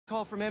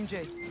call from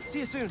MJ. See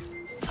you soon.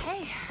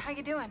 Hey, how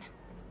you doing?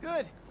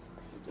 Good.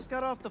 Just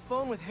got off the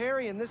phone with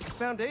Harry, and this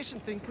foundation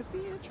thing could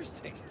be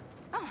interesting.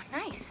 Oh,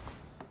 nice.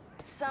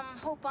 Some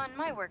hope on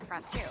my work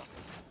front, too.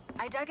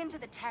 I dug into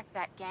the tech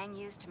that gang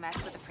used to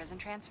mess with the prison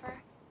transfer.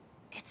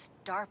 It's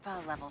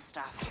DARPA-level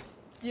stuff.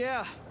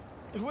 Yeah.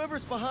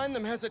 Whoever's behind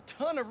them has a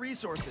ton of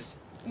resources.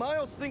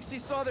 Miles thinks he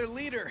saw their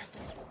leader.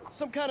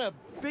 Some kind of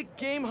big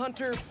game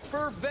hunter,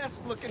 fur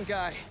vest-looking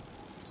guy.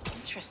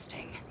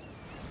 Interesting.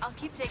 I'll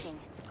keep digging.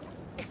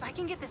 If I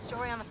can get this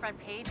story on the front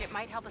page, it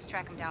might help us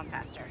track him down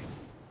faster.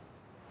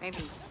 Maybe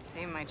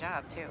save my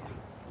job, too.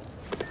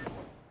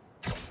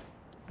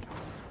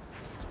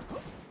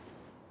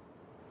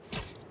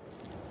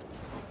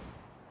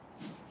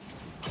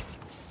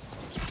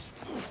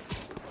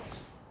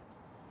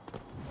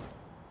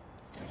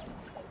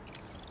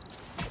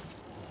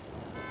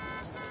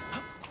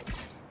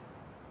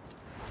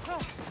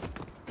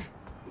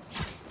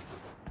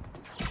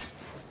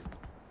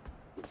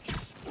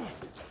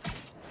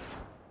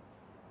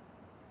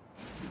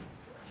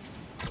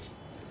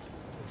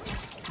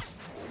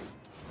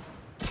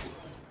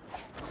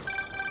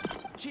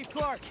 Chief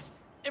Clark,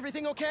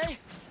 everything okay?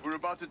 We're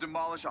about to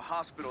demolish a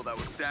hospital that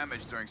was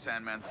damaged during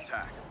Sandman's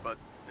attack, but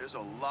there's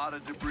a lot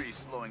of debris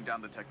slowing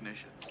down the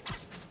technicians.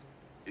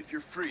 If you're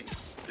free,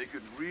 they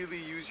could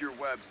really use your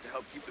webs to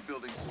help keep the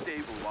building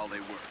stable while they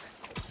work.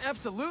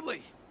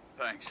 Absolutely.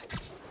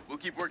 Thanks. We'll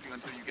keep working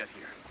until you get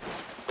here.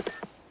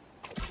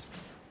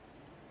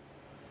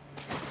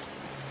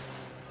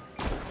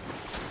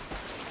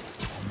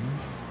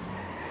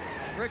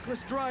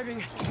 Reckless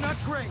driving, not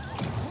great.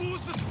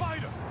 Who's the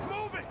spider?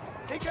 Move it!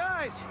 Hey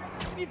guys,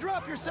 can you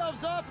drop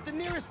yourselves off at the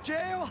nearest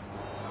jail?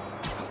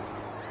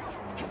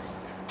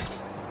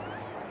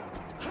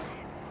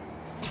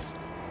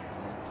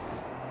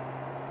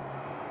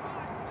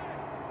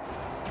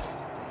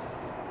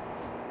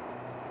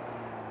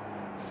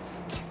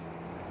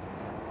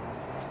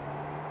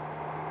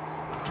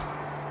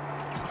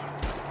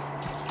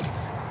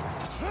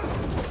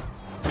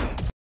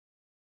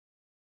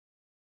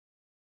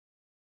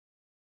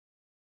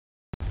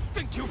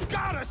 Think you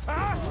got us,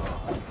 huh?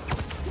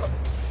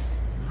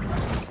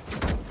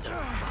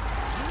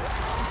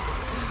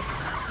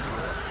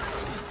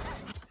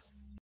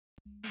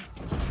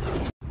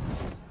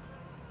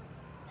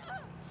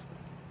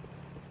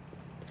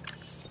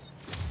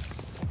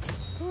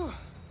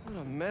 What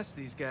a mess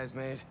these guys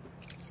made.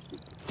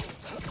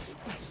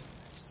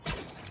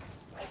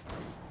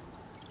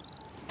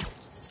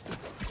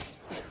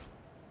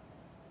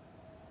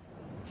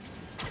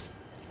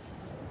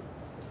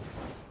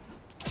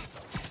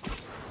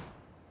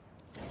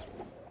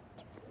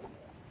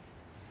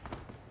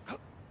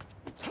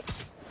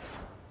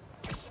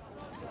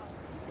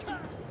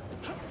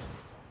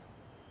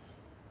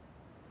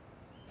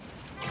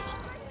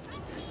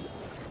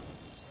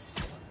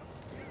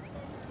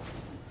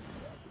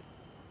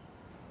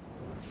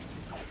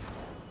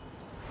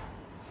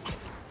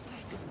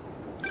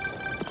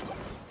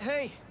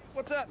 Hey,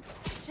 what's up?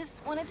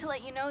 Just wanted to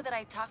let you know that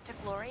I talked to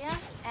Gloria,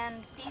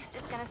 and Feast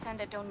is gonna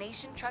send a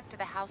donation truck to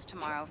the house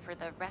tomorrow for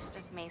the rest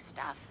of May's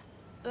stuff.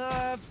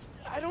 I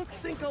don't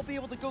think I'll be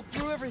able to go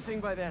through everything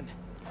by then.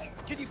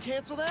 Could you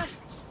cancel that?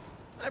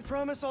 I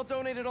promise I'll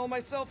donate it all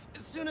myself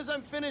as soon as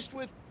I'm finished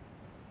with...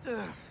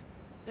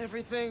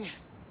 everything.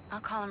 I'll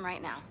call him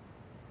right now.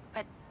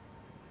 But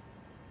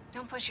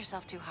don't push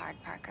yourself too hard,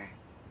 Parker.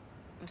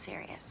 I'm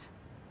serious.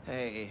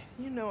 Hey,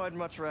 you know I'd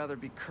much rather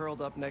be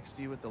curled up next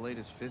to you with the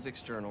latest physics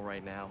journal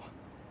right now.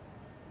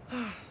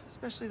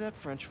 Especially that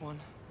French one.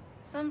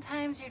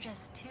 Sometimes you're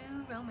just too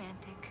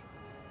romantic.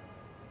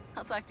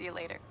 I'll talk to you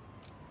later.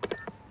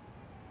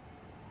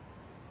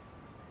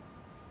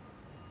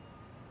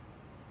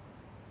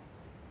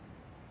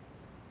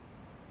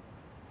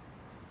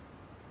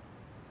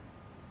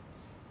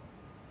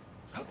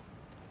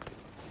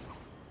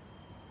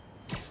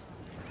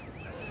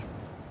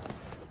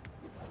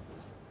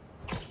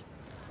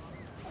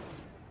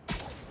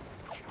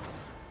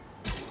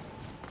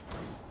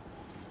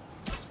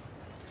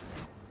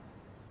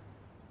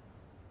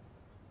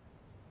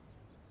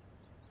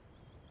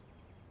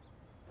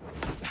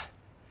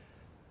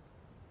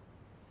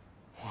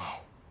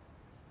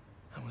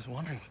 I was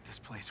wondering what this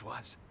place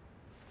was.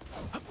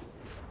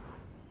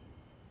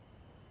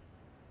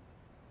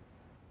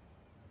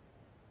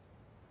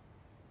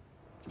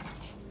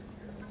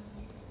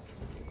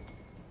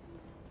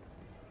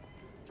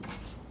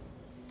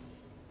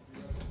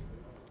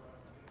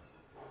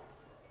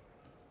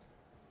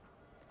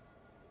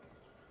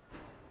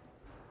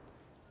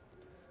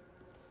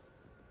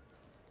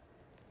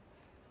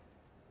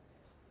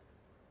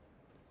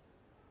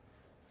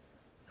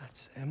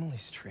 That's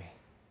Emily's tree.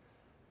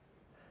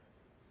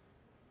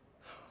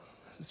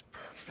 This is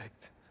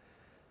perfect.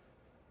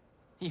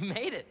 You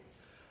made it!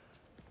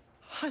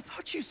 I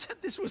thought you said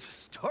this was a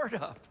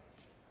startup.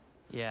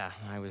 Yeah,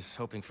 I was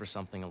hoping for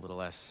something a little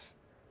less...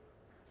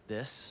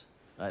 this.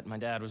 But my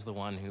dad was the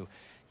one who,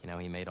 you know,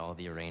 he made all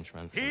the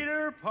arrangements.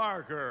 Peter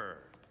Parker!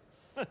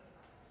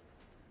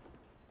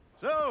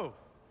 So,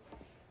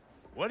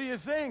 What do you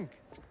think?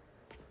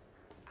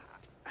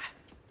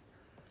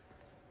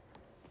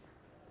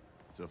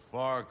 It's a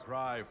far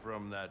cry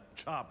from that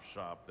chop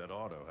shop that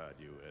Otto had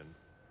you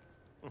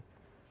in.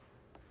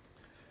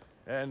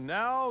 And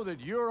now that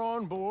you're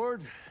on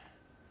board,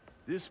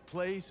 this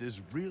place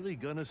is really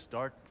gonna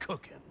start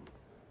cooking.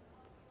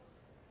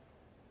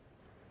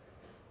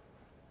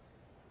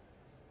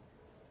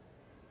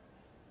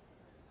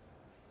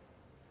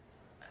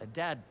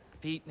 Dad,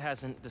 Pete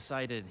hasn't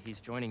decided he's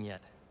joining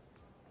yet.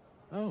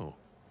 Oh.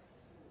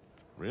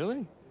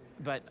 Really?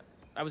 But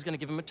I was gonna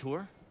give him a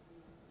tour.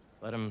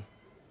 Let him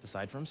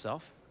decide for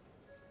himself.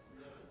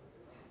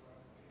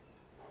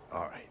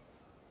 All right.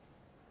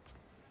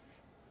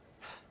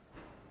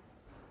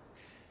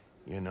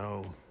 You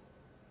know,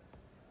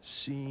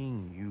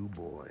 seeing you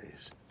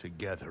boys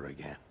together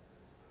again.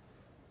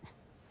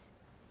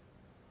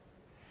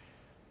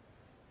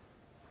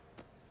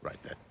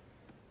 Right then.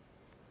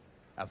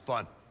 Have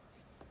fun.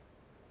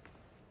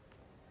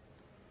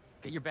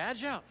 Get your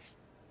badge out.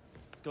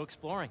 Let's go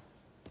exploring.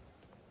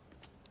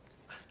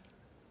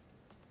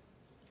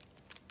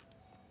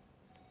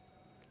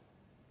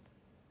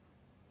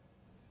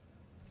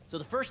 So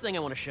the first thing I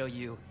want to show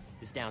you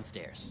is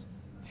downstairs.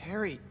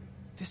 Harry,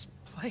 this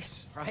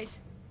place... Right?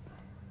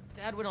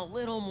 Dad went a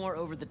little more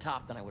over the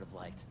top than I would have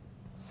liked.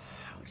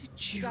 How did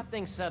He you... got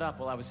things set up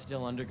while I was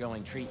still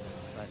undergoing treatment,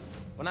 but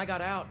when I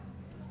got out,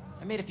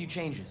 I made a few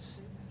changes.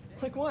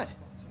 Like what?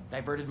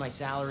 Diverted my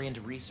salary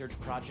into research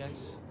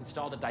projects,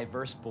 installed a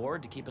diverse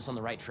board to keep us on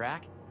the right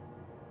track,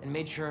 and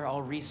made sure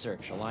all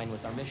research aligned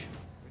with our mission,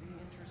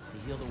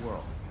 to heal the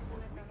world.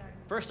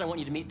 First, I want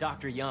you to meet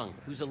Dr. Young,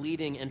 who's a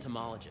leading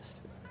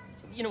entomologist.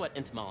 You know what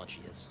entomology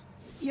is?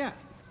 Yeah.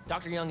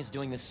 Dr. Young is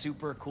doing this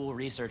super cool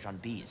research on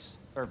bees,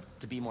 or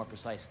to be more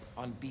precise,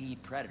 on bee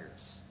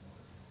predators.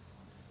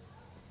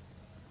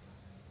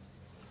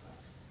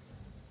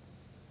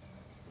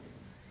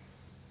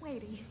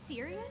 Wait, are you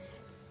serious?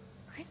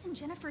 Chris and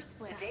Jennifer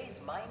split up. Today's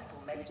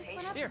mindful They just meditation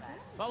went up Here, with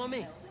them. follow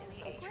me.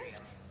 So great.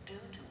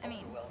 I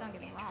mean, don't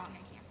get me wrong,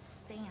 I can't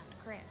stand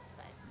Chris,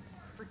 but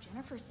for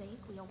Jennifer's sake,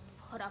 we'll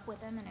put up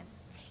with him and his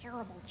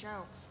terrible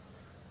jokes.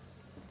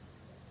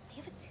 They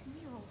have a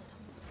 2-year-old at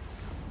home. I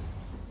just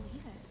can't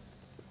believe it.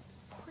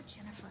 Poor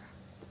Jennifer.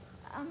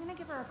 I'm gonna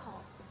give her a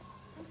call.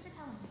 Thanks for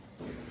telling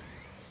me.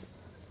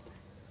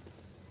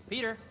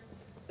 Peter,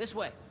 this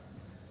way.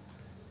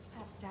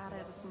 That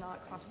data does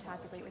not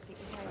cross-tabulate with the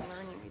AI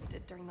learning we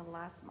did during the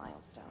last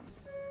milestone.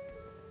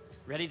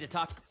 Ready to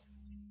talk?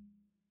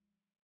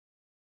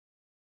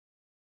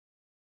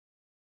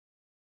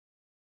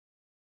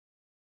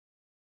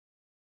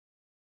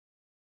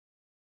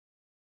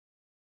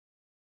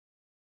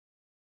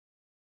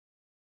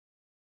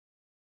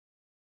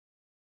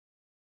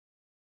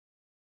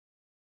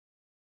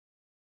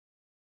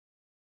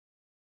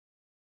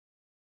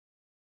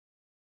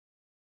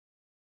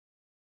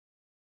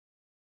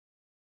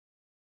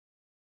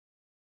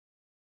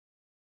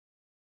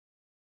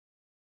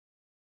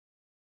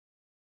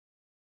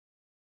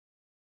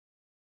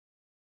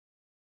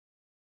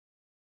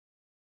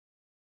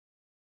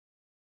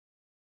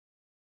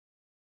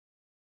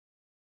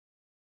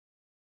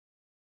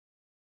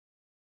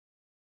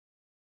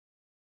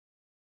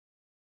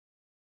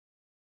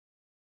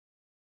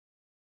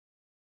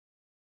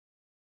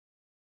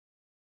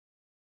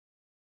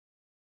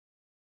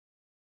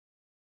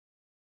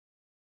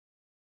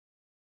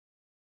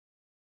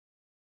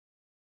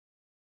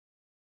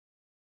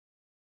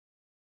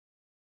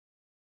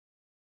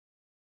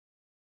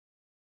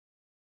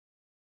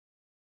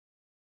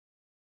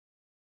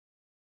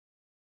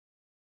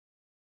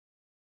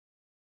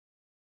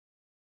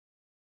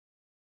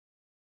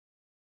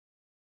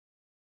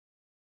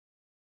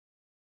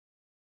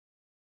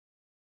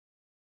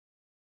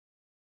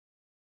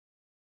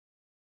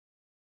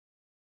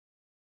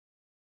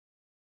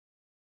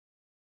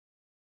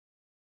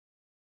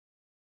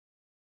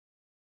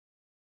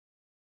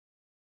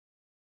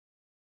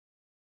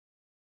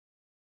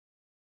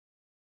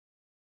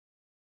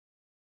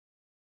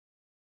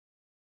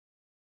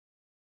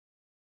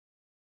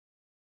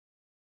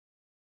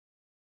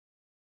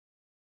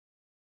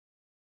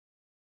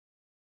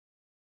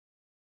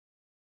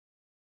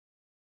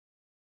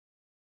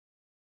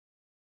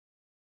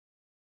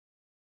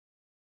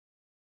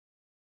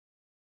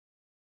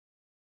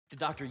 To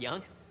Dr.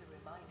 Young? Just a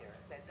reminder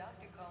that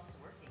Dr. Combs'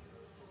 working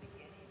group will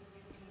begin in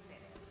 15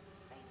 minutes.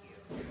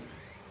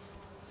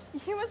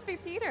 Thank you. You must be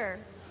Peter.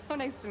 So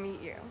nice to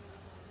meet you.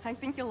 I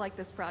think you'll like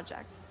this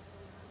project.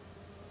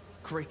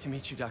 Great to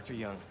meet you, Dr.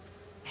 Young.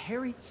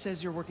 Harry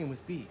says you're working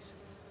with bees.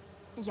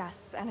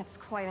 Yes, and it's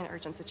quite an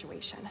urgent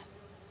situation.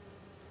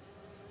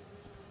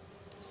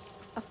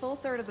 A full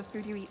third of the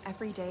food you eat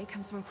every day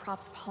comes from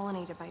crops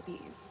pollinated by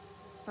bees.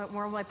 But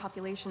worldwide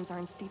populations are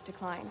in steep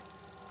decline,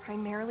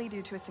 primarily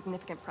due to a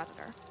significant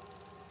predator,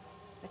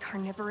 the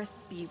carnivorous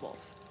bee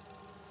wolf.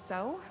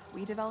 So,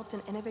 we developed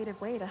an innovative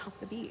way to help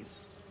the bees.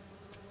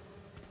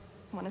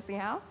 Want to see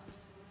how?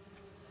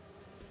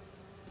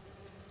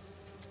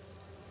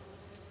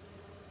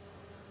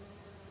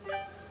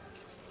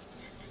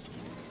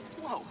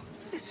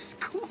 This is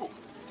cool.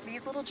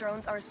 These little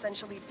drones are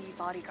essentially bee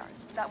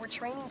bodyguards that were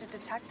training to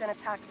detect and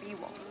attack bee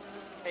wolves.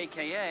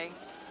 AKA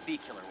bee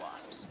killer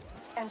wasps.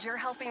 And you're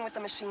helping with the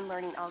machine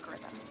learning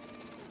algorithm.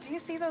 Do you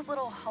see those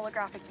little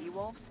holographic bee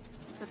wolves?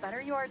 The better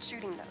you are at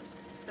shooting those,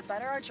 the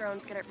better our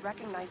drones get at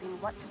recognizing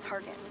what to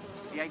target.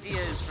 The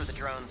idea is for the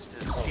drones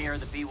to scare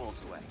the bee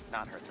wolves away,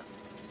 not hurt them.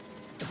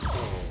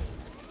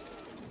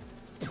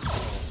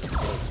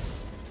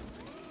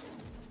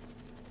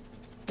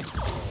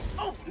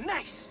 Oh,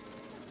 nice!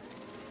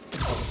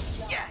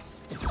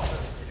 Yes!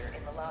 Visitor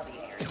in the lobby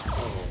area.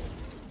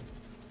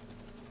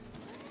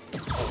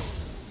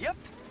 Yep.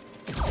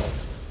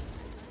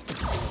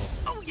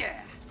 Oh,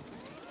 yeah!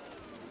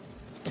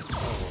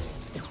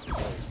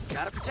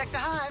 Gotta protect the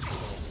hive.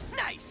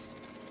 Nice!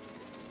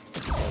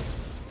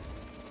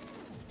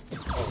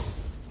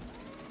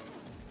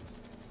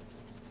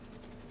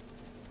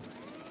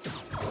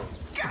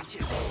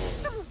 Gotcha!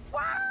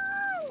 Wow!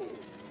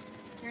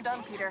 You're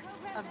done, Peter.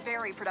 A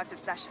very productive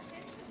session.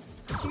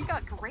 You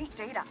got great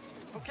data.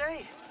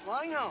 Okay,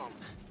 flying home.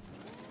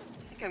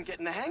 I think I'm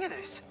getting the hang of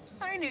this.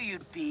 I knew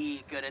you'd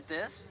be good at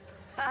this.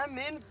 I'm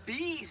in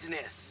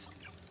business.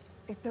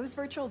 If those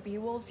virtual bee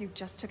wolves you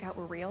just took out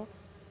were real,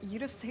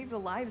 you'd have saved the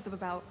lives of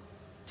about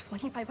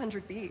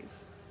 2,500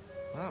 bees.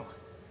 Wow.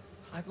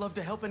 I'd love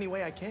to help any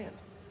way I can.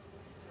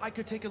 I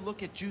could take a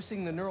look at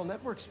juicing the neural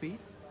network speed.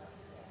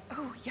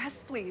 Oh,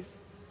 yes, please.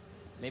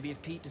 Maybe if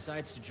Pete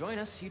decides to join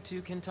us, you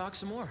two can talk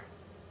some more.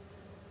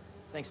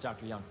 Thanks,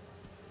 Dr. Young.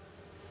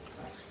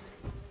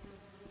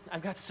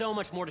 I've got so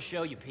much more to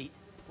show you, Pete.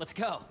 Let's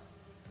go.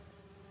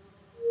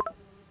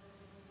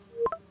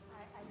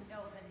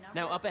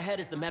 Now, up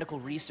ahead is the medical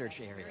research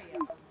area.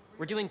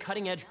 We're doing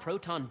cutting-edge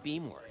proton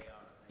beam work,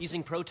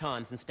 using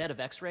protons instead of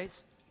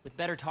X-rays, with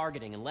better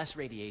targeting and less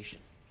radiation.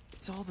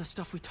 It's all the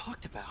stuff we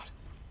talked about.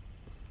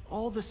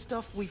 All the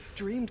stuff we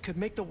dreamed could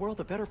make the world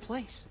a better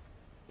place.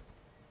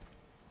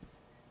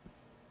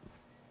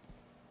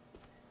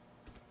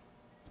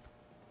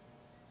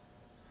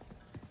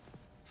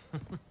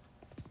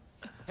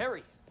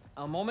 Harry,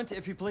 a moment,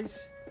 if you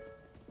please.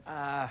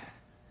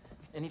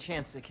 Any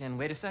chance it can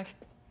wait a sec?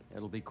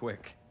 It'll be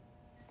quick.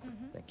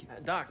 Thank you.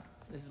 Doc,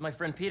 this is my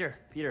friend Peter.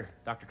 Peter,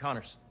 Dr.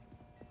 Connors.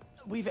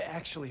 We've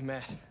actually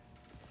met.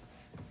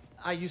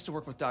 I used to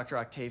work with Dr.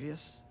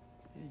 Octavius.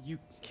 You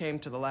came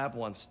to the lab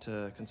once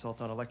to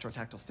consult on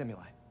electrotactile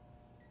stimuli.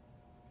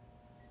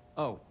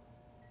 Oh.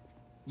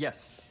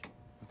 Yes.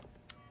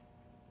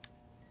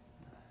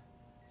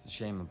 It's a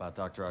shame about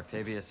Dr.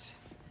 Octavius.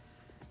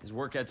 His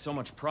work had so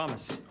much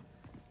promise.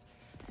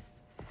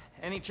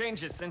 Any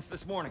changes since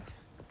this morning?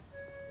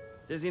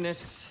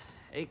 Dizziness,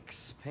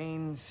 aches,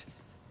 pains,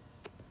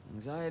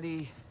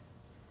 anxiety,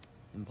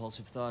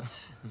 impulsive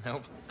thoughts?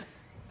 Nope.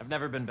 I've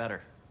never been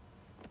better.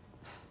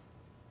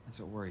 That's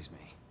what worries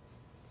me.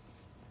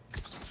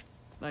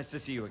 Nice to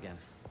see you again.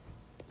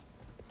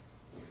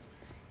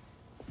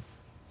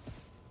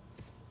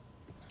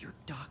 Your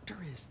doctor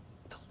is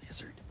the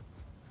lizard.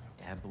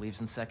 Dad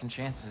believes in second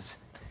chances.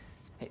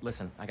 Hey,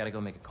 listen, I gotta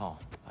go make a call,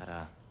 but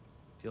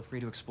feel free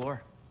to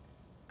explore.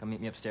 Come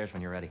meet me upstairs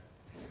when you're ready.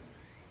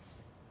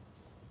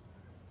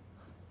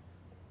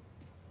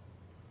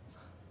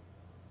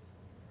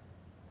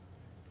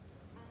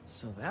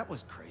 So that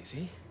was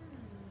crazy.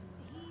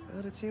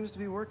 But it seems to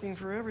be working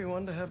for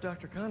everyone to have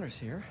Dr. Connors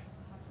here.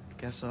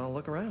 Guess I'll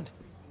look around.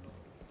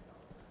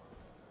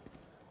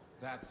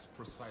 That's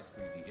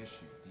precisely the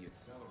issue. The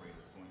accelerator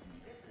is going to be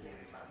full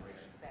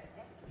vibration.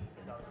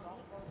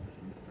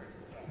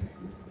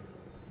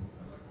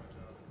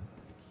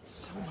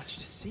 So much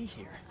to see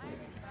here.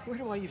 Where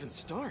do I even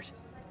start?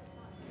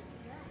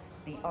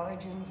 The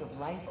origins of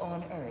life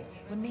on Earth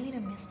remain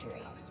a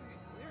mystery.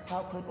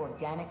 How could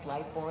organic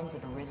life forms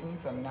have arisen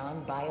from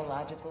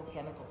non-biological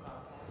chemical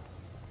compounds?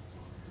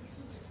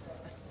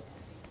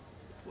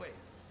 Wait,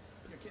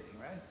 you're kidding,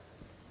 right?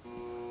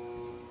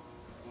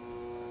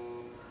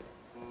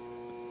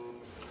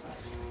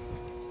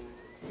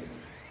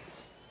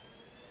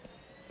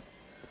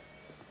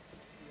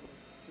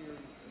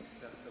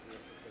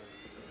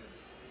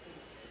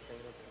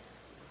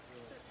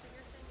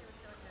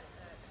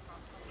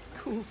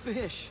 Cool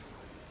fish.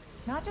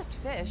 Not just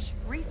fish,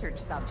 research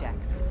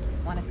subjects.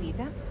 Want to feed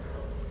them?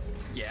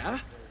 Yeah?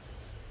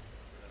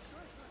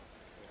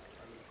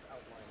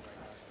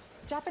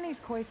 Japanese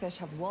koi fish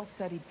have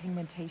well-studied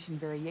pigmentation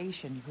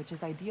variation, which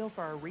is ideal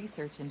for our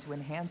research into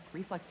enhanced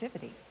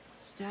reflectivity.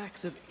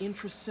 Stacks of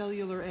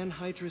intracellular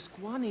anhydrous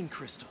guanine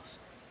crystals.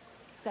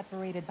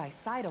 Separated by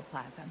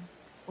cytoplasm,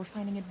 we're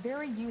finding it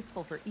very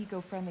useful for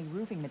eco-friendly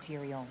roofing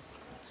materials.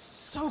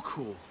 So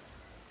cool.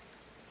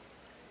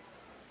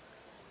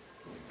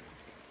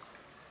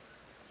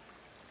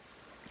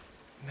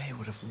 May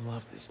would have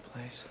loved this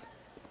place.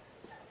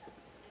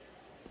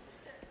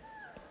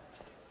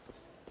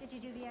 Did you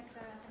do the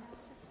XRF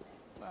analysis?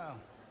 Well,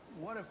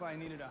 what if I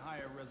needed a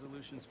higher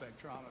resolution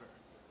spectrometer?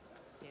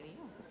 Do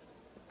you?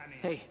 I mean,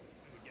 Hey,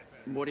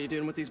 what are you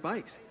doing with these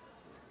bikes?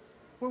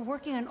 We're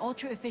working on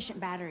ultra-efficient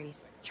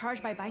batteries,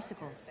 charged by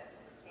bicycles.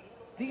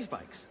 These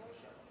bikes.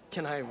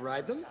 Can I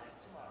ride them?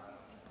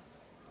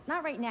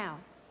 Not right now,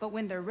 but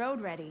when they're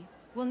road ready,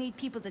 we'll need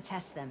people to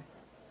test them.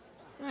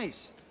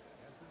 Nice.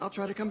 I'll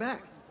try to come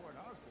back.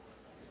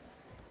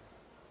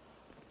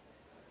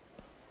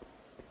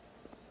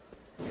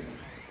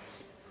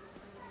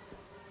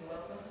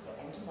 Welcome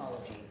to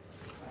entomology.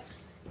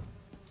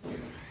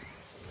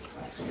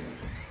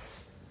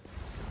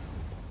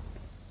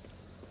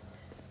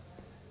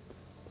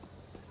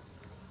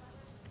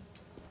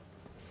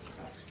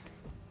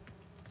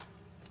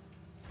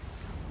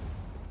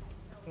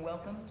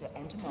 Welcome to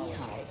entomology.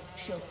 Hives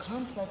show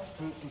complex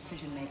group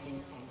decision-making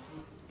and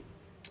group...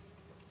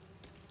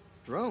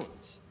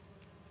 Drones?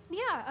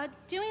 Yeah,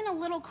 doing a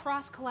little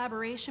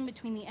cross-collaboration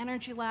between the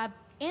Energy Lab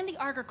and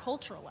the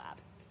Agricultural Lab.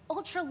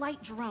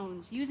 Ultralight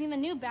drones, using the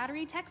new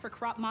battery tech for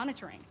crop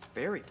monitoring.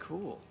 Very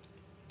cool.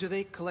 Do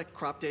they collect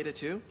crop data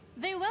too?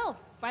 They will,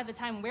 by the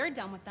time we're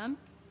done with them.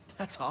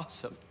 That's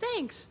awesome.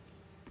 Thanks.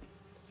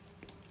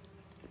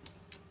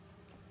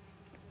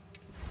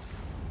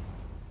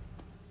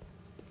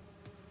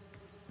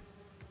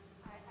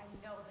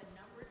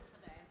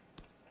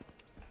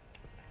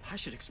 I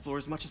should explore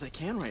as much as I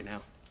can right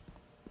now.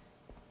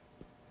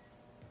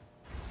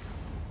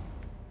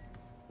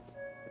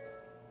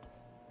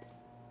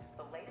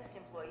 The latest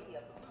employee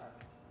of the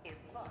park is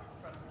locked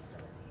from the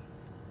facility.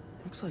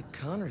 Looks like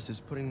Connors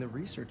is putting the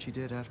research he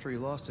did after he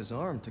lost his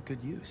arm to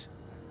good use.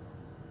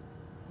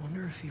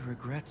 Wonder if he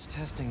regrets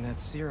testing that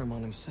serum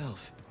on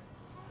himself.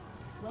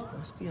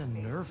 Must be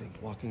unnerving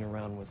walking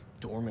around with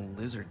dormant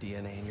lizard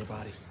DNA in your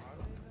body.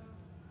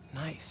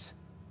 Nice.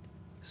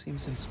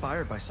 Seems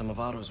inspired by some of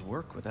Otto's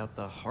work without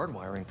the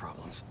hardwiring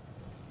problems.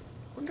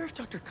 Wonder if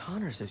Dr.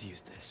 Connors has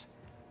used this.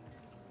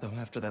 Though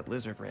after that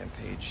lizard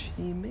rampage,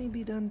 he may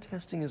be done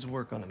testing his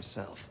work on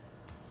himself.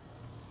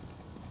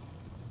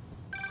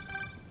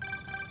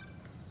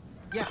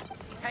 Yeah.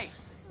 Hey,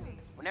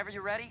 whenever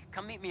you're ready,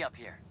 come meet me up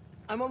here.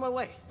 I'm on my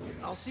way.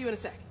 I'll see you in a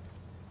sec.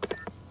 Did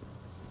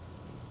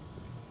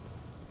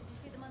you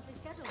see the monthly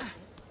schedule?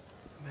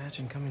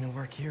 Imagine coming to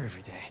work here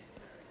every day.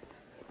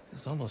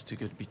 It's almost too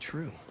good to be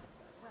true.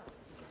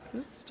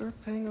 Could start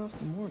paying off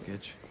the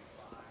mortgage.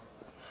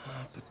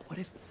 But what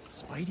if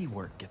Spidey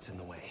work gets in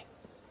the way?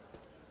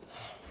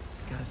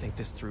 Gotta think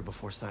this through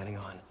before signing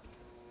on.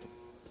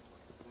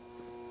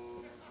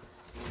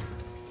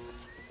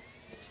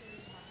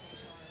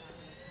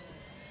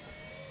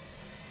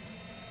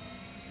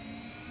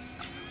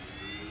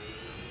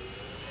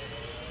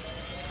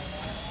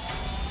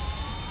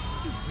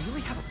 You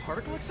really have a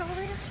particle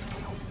accelerator?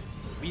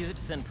 We use it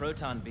to send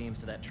proton beams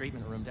to that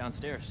treatment room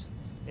downstairs.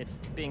 It's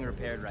being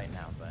repaired right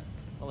now, but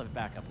we'll have it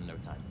back up in no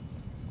time.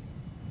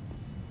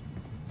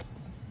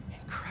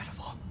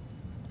 Incredible.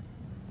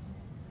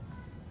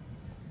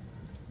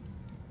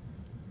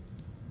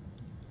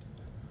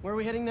 Where are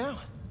we heading now?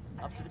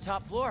 Up to the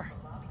top floor.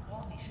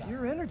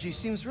 Your energy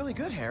seems really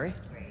good, Harry.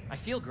 I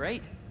feel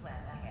great.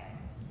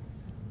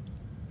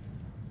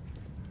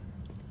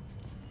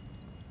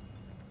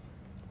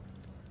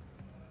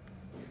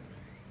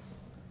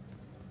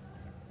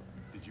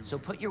 So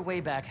put your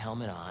way back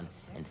helmet on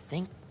and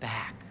think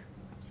back.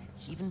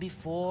 Even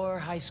before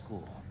high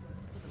school.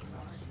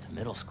 To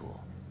middle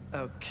school.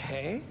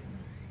 Okay.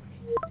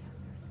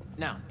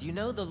 Now, do you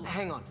know the...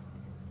 Hang on.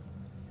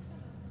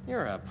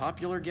 You're a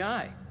popular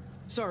guy.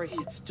 Sorry,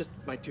 it's just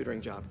my tutoring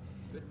job.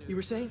 You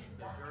were saying?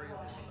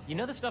 You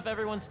know the stuff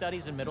everyone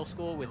studies in middle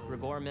school with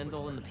Gregor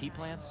Mendel and the pea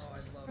plants?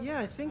 Yeah,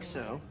 I think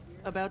so.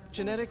 About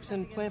genetics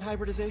and plant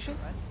hybridization?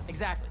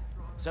 Exactly.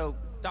 So,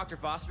 Dr.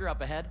 Foster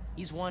up ahead,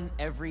 he's won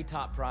every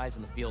top prize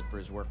in the field for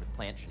his work with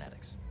plant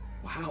genetics.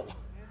 Wow.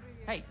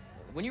 Hey,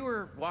 when you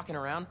were walking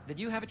around, did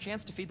you have a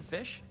chance to feed the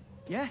fish?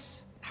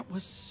 Yes, that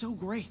was so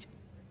great.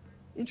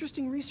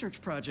 Interesting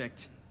research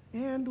project.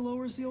 And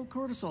lowers the old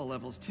cortisol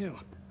levels, too.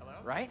 Hello?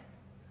 Right?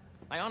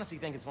 I honestly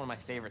think it's one of my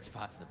favorite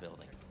spots in the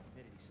building. You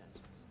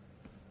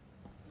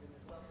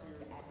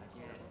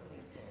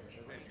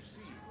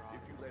see,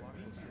 if you let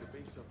beams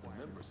space up the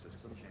member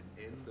system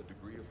and end the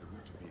degree of the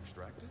root to be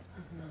extracted,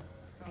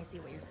 I see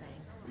what you're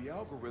saying. the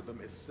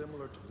algorithm is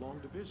similar to long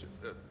division,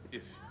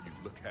 if you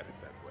look at it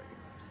that way.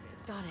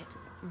 Got it.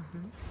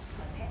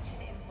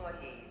 Attention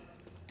employees,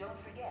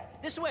 don't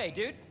forget. This way,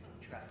 dude!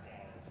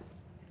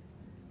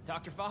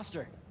 Dr.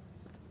 Foster.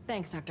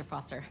 Thanks, Dr.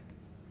 Foster.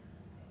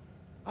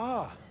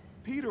 Ah,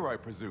 Peter, I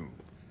presume.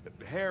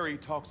 Harry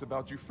talks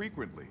about you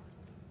frequently.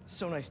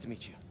 So nice to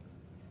meet you.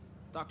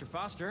 Dr.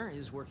 Foster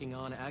is working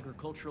on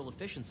agricultural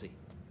efficiency.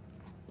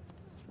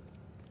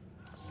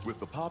 With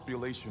the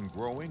population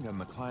growing and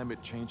the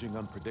climate changing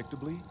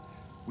unpredictably,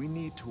 we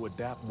need to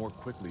adapt more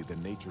quickly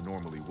than nature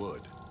normally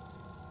would.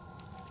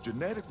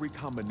 Genetic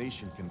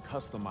recombination can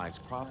customize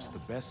crops to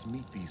best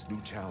meet these new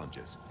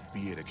challenges,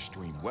 be it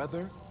extreme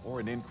weather or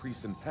an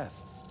increase in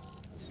pests.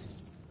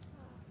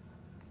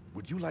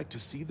 Would you like to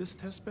see this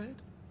testbed?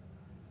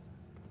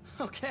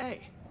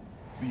 Okay.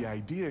 The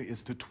idea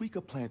is to tweak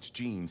a plant's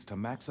genes to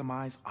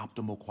maximize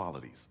optimal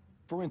qualities.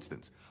 For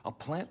instance, a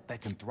plant that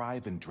can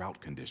thrive in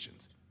drought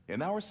conditions.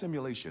 In our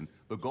simulation,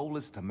 the goal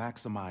is to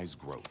maximize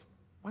growth.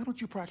 Why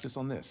don't you practice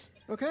on this?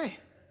 Okay.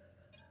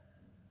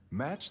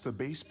 Match the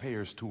base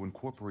pairs to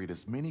incorporate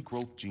as many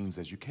growth genes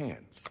as you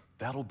can.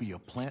 That'll be a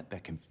plant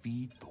that can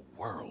feed the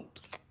world.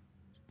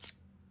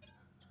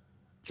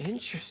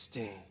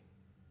 Interesting.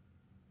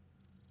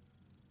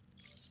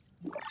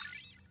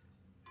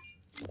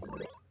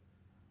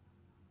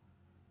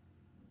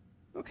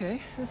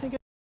 Okay, I think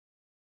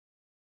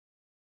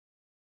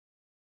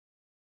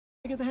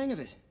I get the hang of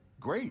it.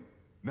 Great.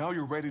 Now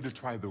you're ready to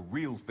try the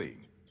real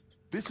thing.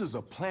 This is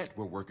a plant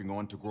we're working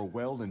on to grow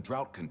well in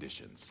drought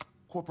conditions.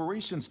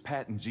 Corporations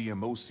patent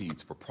GMO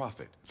seeds for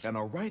profit and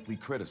are rightly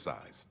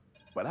criticized.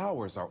 But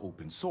ours are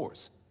open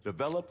source,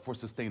 developed for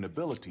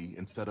sustainability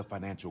instead of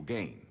financial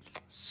gain.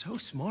 So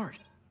smart.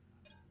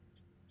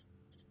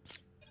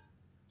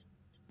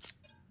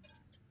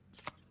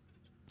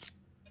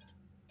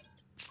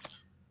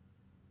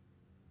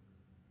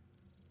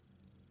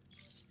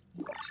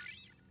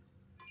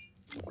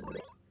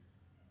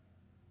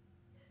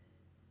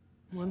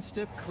 One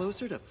step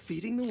closer to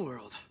feeding the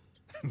world.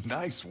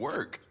 Nice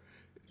work.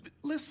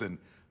 Listen,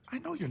 I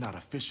know you're not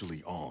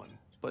officially on,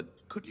 but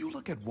could you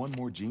look at one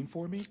more gene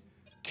for me?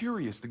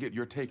 Curious to get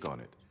your take on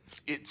it.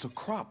 It's a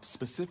crop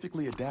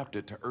specifically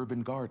adapted to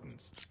urban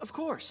gardens. Of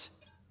course.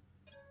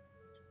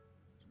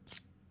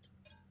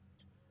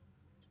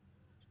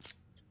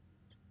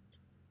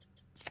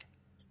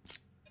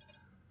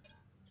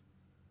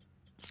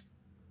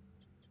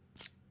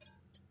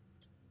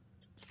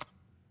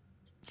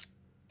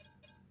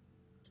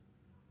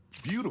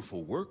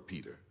 Beautiful work,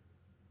 Peter.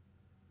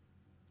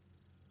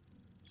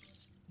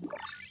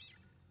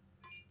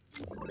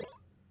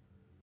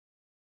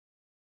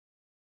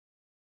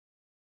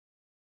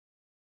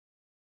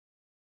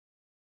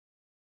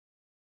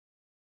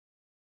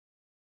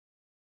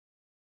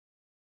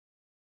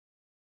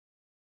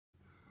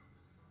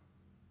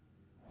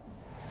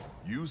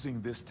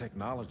 Using this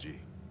technology,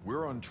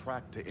 we're on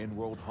track to end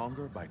world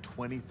hunger by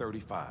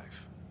 2035.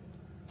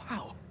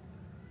 Wow.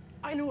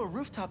 I know a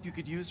rooftop you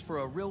could use for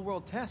a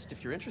real-world test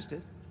if you're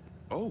interested.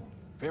 Oh,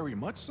 very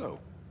much so.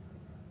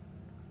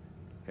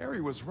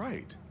 Harry was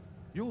right.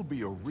 You'll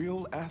be a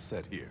real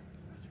asset here.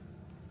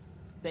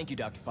 Thank you,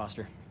 Dr.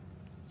 Foster.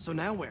 So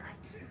now where?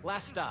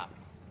 Last stop.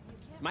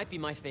 Might be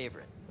my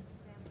favorite.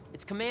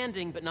 It's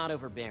commanding, but not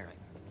overbearing.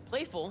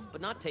 Playful,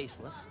 but not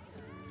tasteless.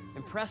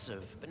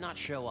 Impressive, but not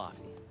show-offy.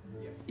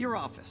 Your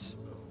office.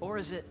 Or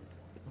is it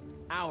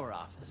our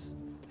office?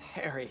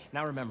 Harry.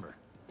 Now remember,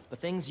 the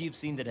things you've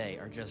seen today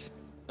are just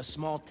a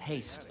small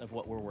taste of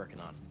what we're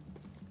working on.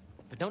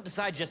 But don't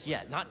decide just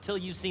yet, not till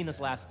you've seen this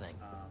last thing.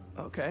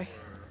 Okay.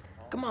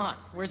 Come on,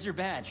 where's your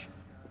badge?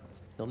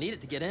 You'll need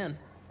it to get in.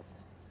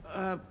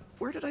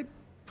 Where did I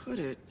put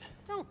it?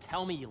 Don't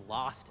tell me you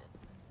lost it.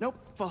 Nope,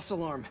 false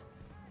alarm.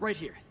 Right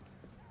here.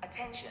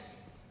 Attention.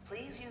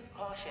 Please use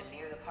caution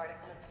near the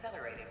particle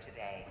accelerator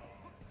today.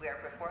 We are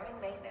performing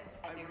maintenance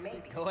and there may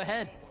be... Go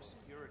ahead.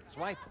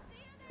 Swipe.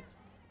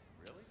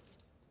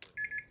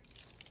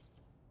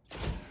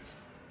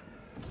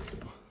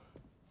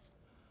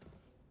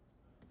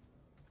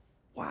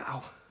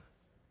 Wow.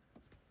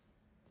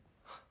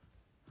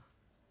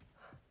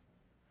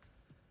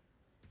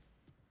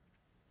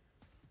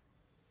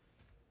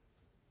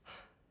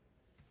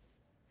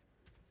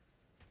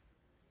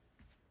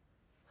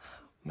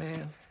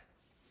 Man.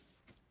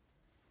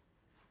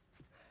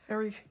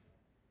 Harry.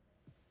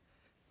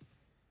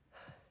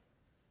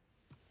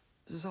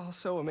 This is all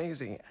so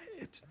amazing.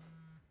 It's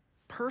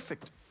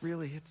perfect,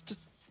 really. It's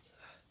just...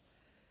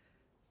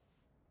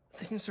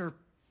 Things are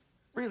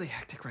really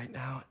hectic right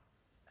now.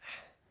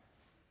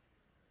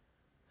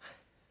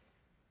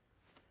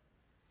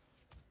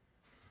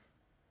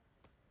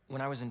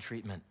 When I was in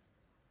treatment,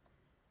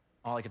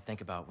 all I could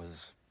think about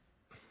was,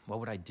 what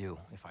would I do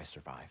if I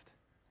survived?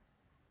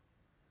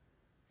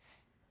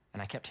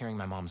 And I kept hearing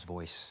my mom's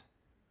voice,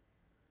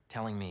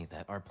 telling me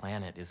that our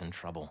planet is in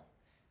trouble,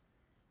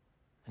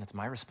 and it's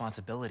my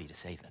responsibility to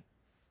save it.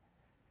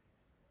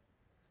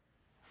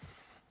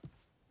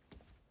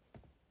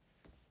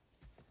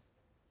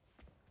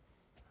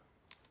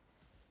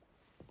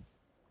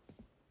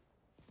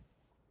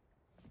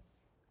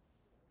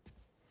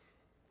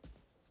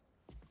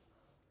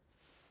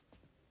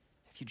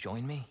 If you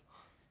join me,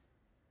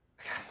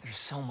 there's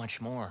so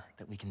much more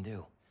that we can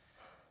do.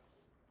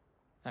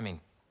 I mean,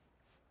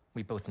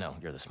 we both know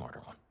you're the smarter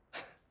one.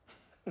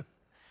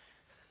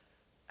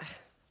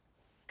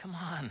 Come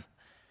on.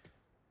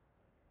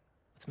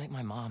 Let's make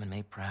my mom and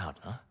May proud,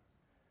 huh?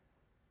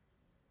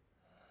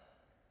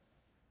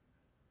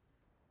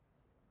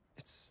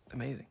 It's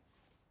amazing.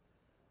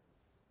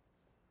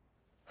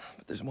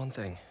 But there's one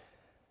thing.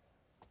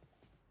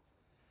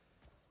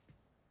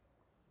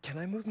 Can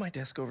I move my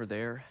desk over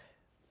there?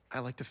 I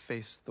like to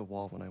face the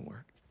wall when I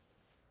work.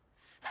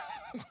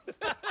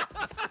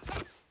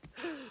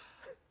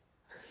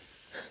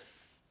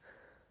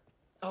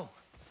 Oh,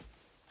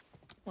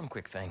 one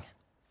quick thing.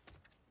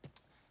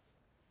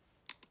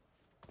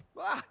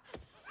 Ah!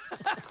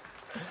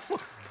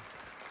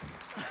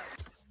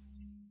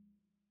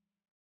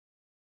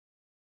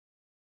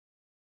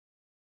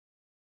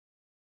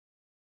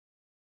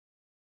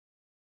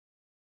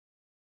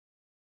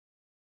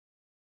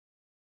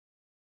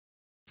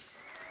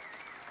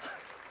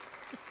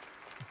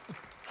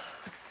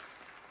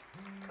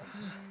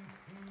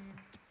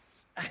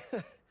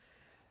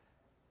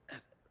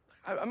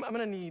 I'm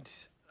gonna need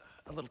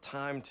a little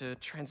time to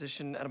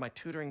transition out of my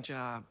tutoring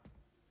job.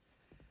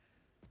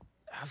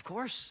 Of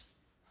course.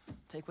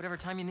 Take whatever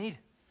time you need.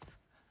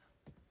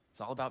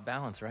 It's all about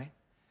balance, right?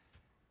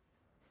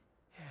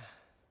 Yeah.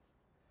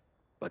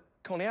 But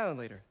Coney Island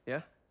later,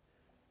 yeah?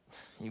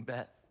 You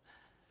bet.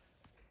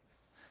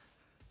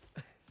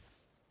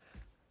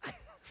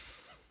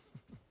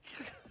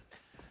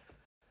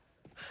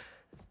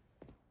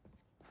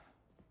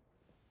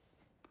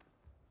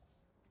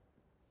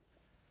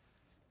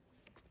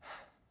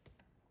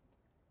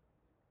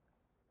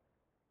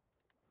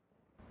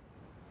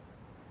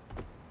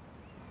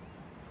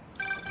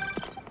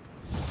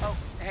 Oh,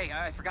 hey,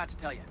 I forgot to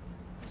tell you.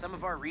 Some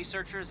of our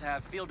researchers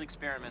have field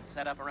experiments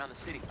set up around the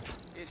city.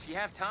 If you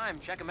have time,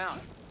 check them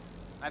out.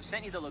 I've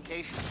sent you the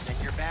location,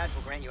 and your badge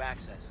will grant you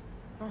access.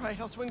 All right,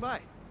 I'll swing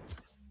by.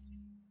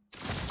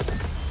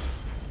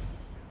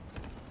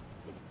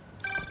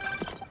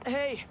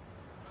 Hey,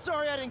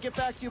 sorry I didn't get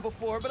back to you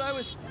before, but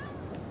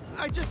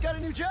I just got a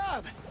new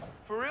job.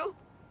 For real?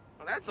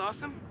 Well, that's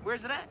awesome.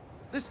 Where's it at?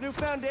 This new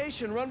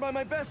foundation run by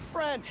my best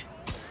friend.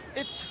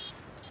 It's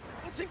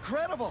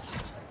incredible.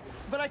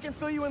 But I can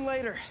fill you in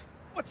later.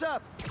 What's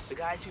up? The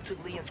guys who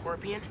took Lee and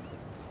Scorpion?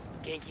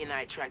 Genki and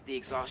I tracked the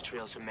exhaust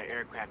trails from their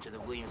aircraft to the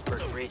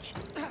Williamsburg Bridge.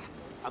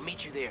 I'll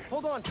meet you there.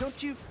 Hold on,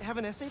 don't you have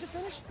an essay to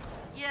finish?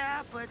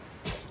 Yeah, but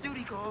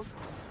duty calls.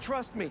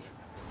 Trust me,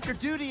 your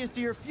duty is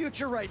to your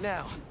future right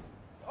now.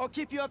 I'll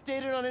keep you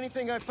updated on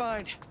anything I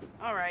find.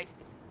 All right.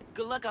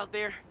 Good luck out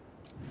there.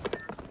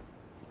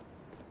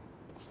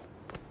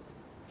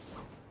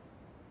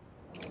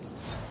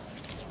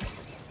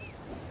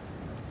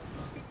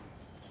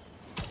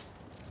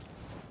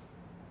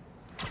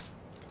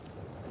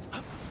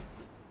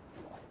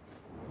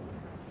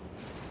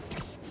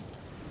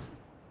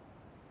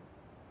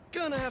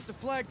 Gonna have to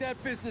flag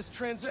that business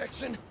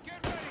transaction.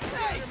 Get ready,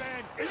 Hey!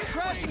 Spider-Man! Are you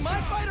crashing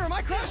my fight or am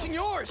I crashing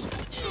yours?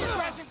 You're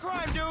crashing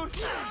crime, dude!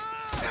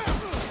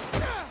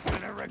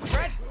 Gonna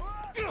regret?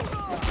 You're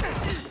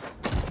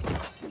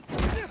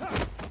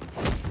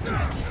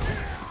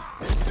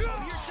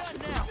done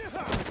now!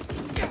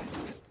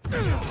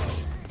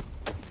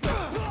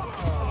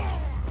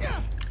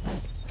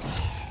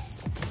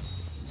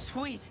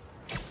 Sweet.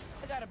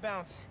 I gotta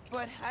bounce,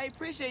 but I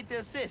appreciate the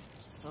assist.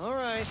 All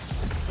right,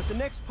 but the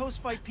next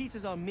post-fight piece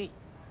is on me.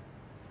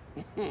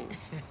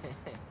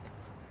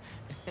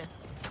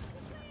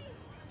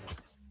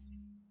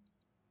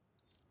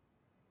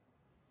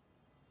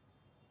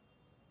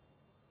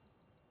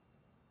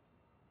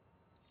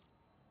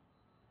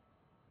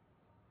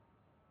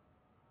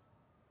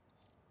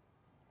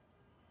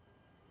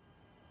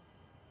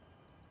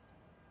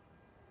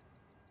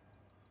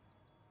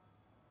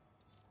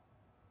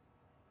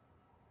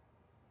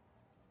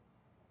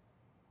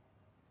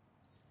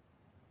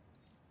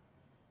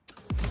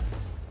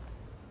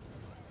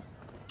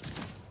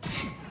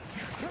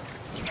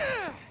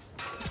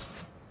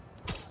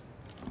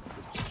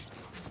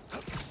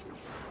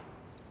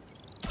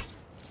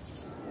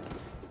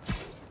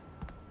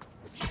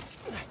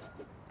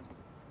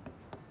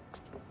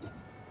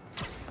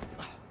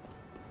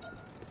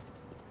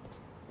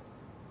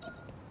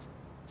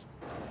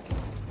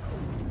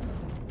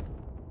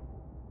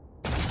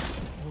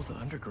 The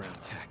underground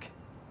tech.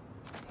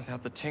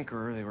 Without the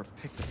Tinkerer, they were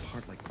picked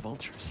apart like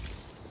vultures.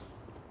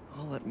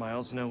 I'll let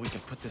Miles know we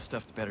can put this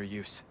stuff to better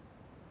use.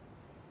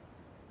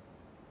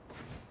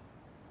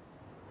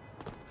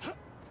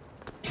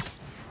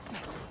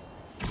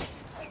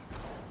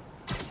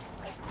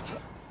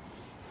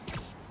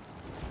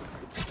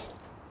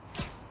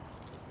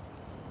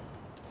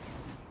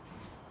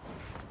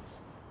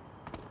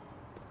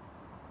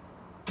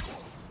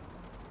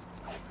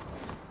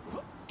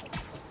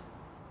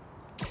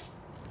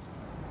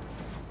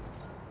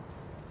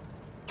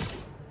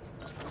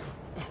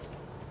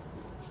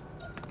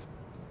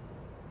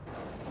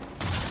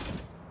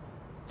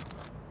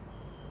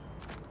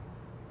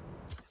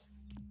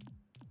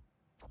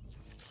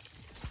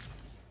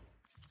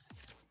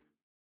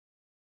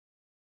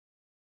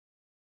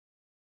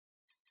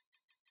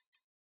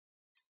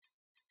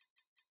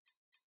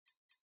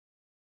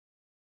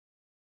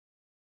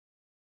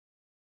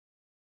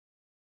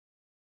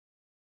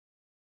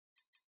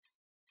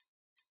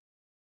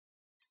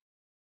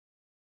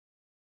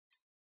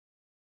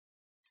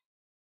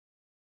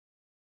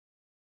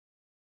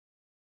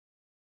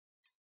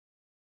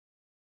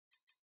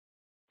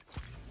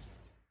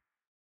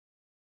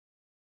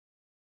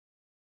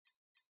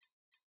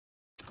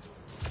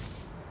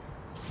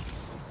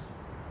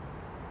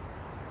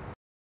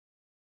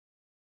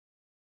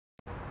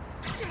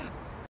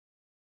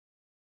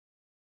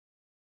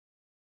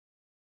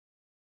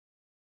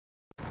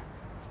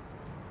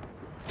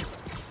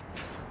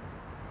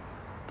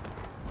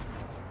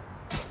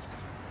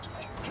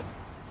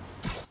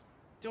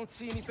 Don't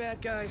see any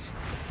bad guys.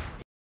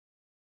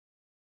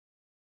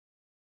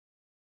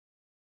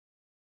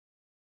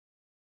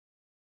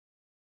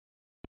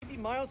 Maybe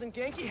Miles and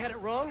Genki had it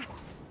wrong?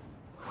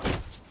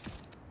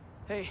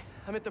 Hey,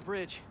 I'm at the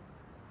bridge.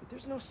 But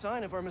there's no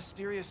sign of our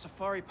mysterious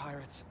safari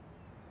pirates.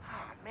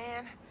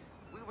 Man,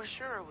 we were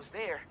sure it was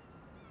there.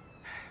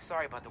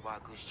 Sorry about the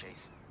wild goose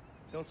chase.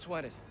 Don't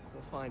sweat it.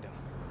 We'll find him.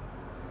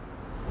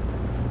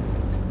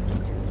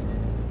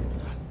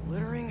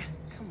 Littering?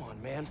 Come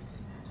on, man.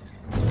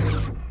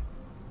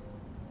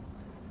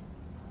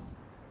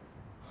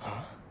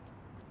 Huh?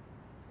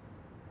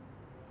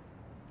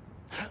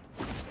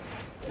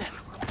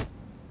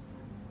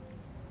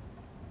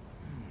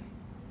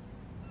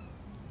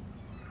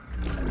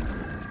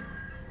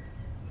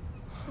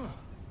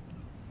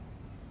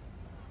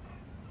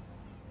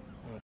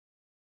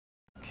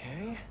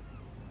 Okay.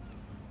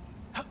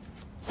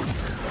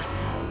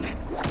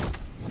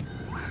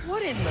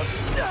 What in the...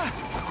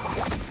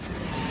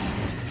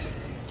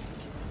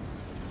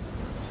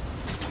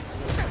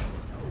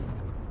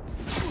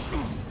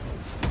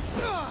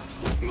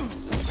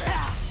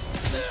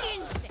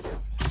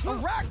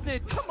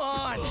 Arachnid, come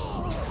on!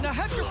 Now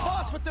have your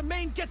boss with the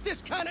main get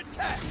this kind of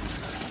tech!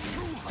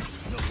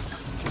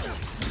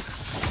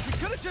 You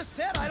could have just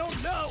said I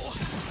don't know!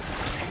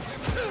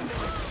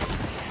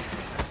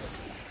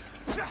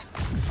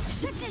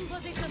 Shifting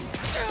position!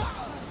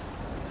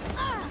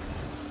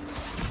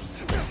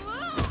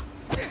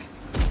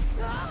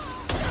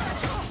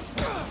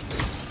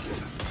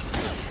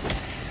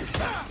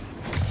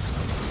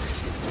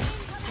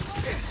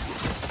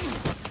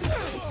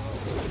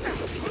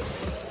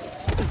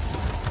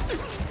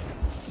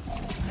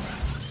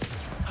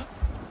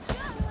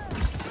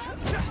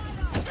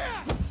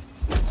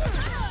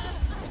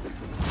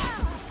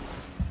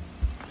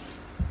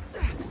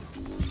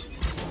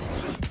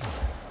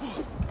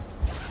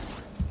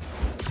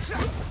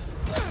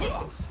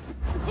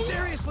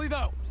 Seriously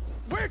though,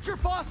 where'd your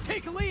boss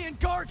take Lee and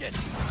Gargan?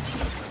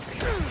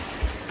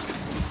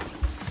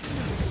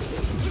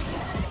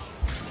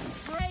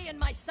 Prey in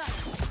my sights!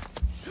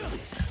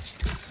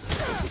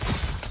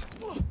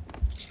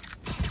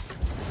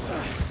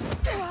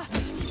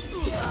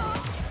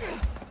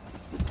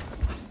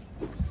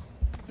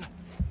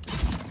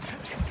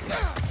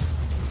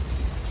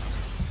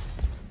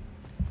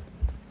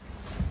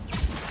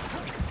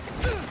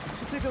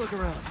 So take a look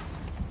around.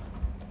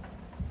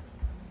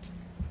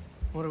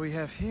 What do we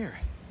have here?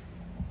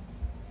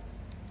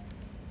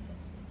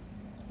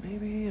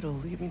 Maybe it'll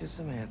lead me to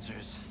some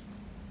answers.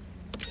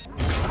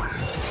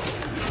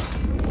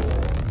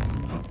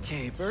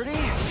 Okay, Birdie.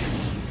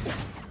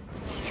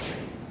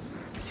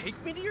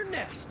 Take me to your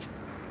nest.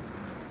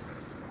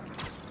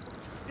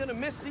 Gonna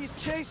miss these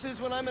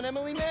chases when I'm an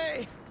Emily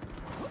May.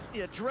 The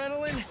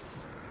adrenaline,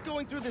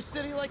 going through the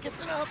city like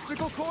it's an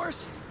obstacle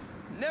course,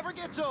 never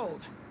gets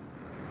old.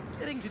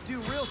 Getting to do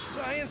real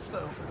science,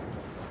 though.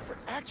 For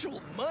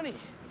actual money.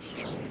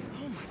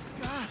 Oh my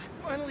god,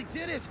 I finally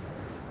did it.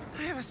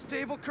 I have a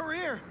stable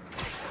career.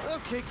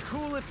 Okay,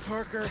 cool it,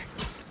 Parker.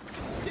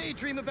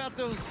 Daydream about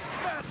those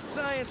fat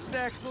science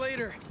stacks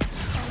later.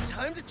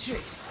 Time to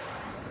chase.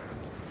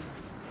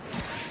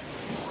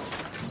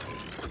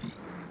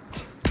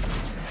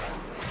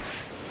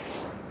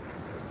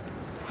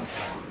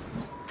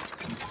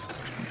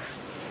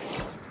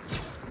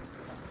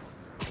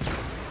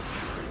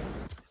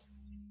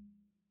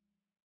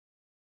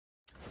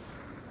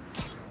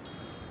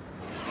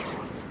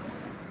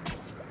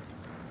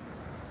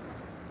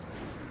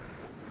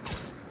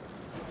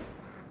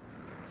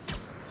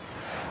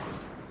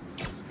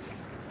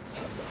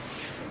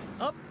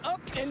 Up, up,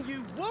 and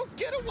you won't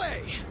get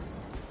away!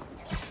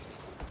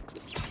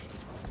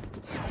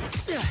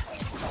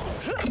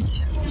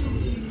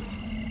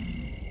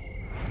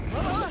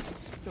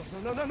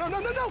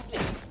 No!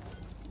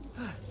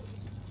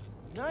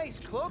 Nice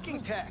cloaking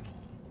tech.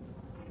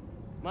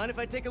 Mind if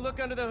I take a look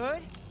under the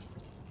hood?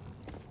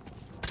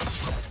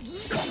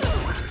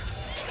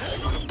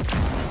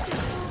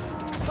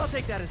 I'll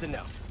take that as a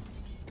no.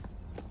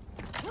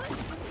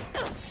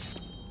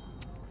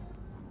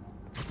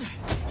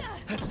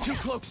 That's 2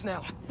 cloaks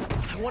now.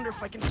 I wonder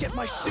if I can get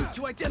my suit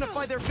to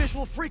identify their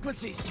visual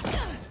frequencies.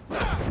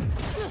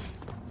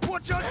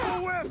 Watch out for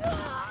the whip!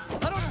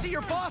 I don't see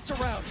your boss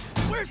around.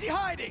 Where's he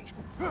hiding?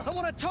 I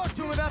want to talk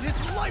to him about his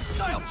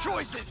lifestyle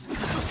choices.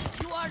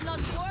 You are not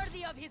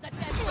worthy of his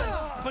attention!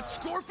 But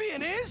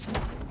Scorpion is?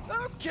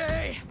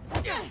 Okay.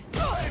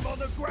 I'm on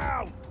the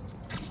ground.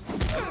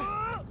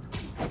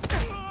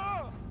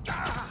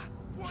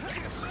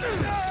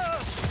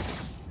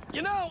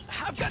 You know,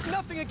 I've got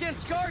nothing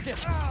against Gargan.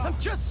 I'm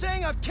just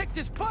saying I've kicked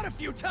his butt a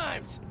few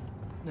times.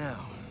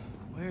 Now,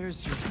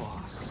 where's your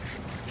boss?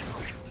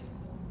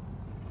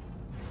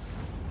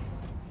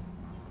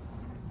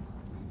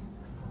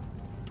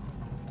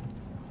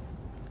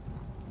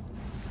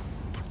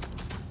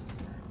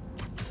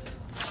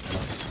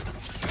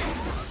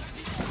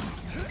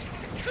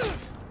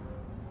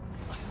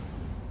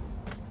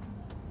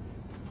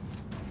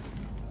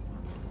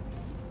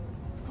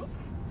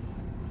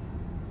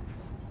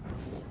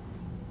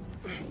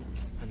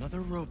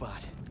 Another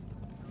robot.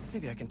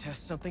 Maybe I can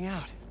test something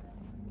out.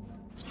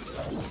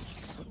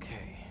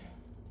 Okay,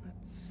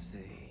 let's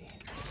see.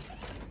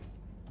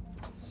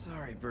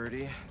 Sorry,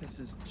 Birdie. This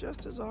is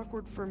just as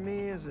awkward for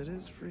me as it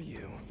is for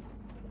you.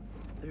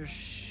 There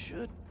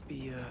should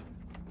be a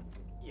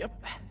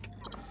Yep.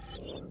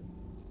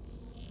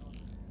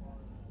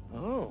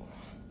 Oh,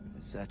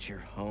 is that your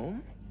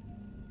home?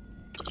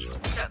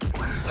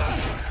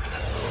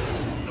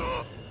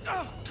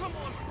 Oh, come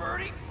on,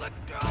 Birdie, let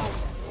go!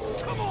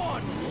 Come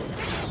on!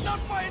 Not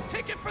buy a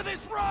ticket for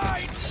this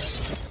ride!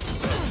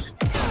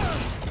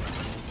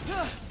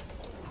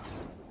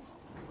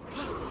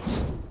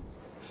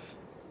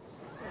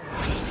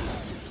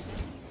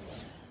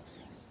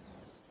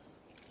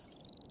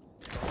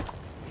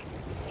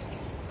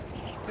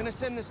 Gonna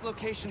send this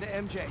location to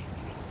MJ.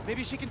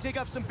 Maybe she can dig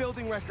up some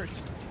building records.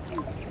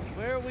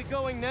 Where are we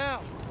going now?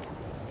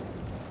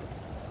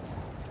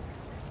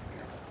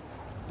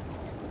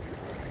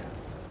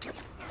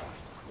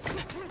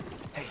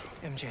 Hey,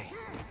 MJ.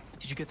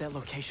 Did you get that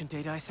location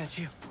data I sent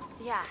you?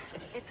 Yeah,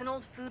 it's an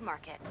old food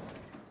market.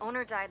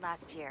 Owner died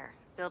last year.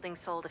 Building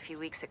sold a few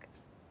weeks ago.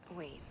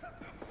 Wait.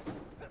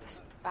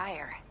 This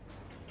buyer.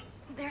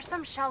 There's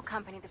some shell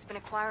company that's been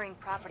acquiring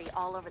property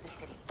all over the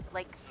city.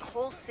 Like,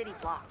 whole city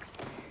blocks.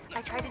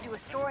 I tried to do a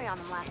story on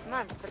them last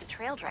month, but the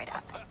trail dried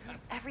up.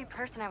 Every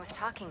person I was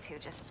talking to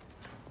just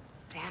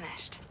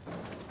vanished.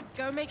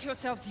 Go make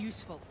yourselves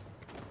useful.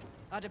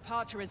 Our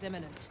departure is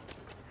imminent.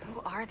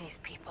 Who are these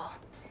people?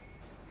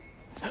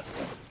 I'm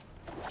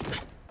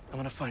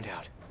gonna find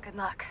out. Good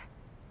luck.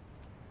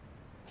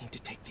 Need to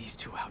take these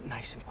two out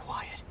nice and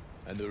quiet.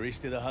 And the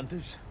rest of the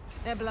hunters?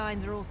 Their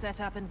blinds are all set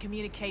up and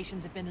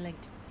communications have been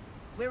linked.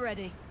 We're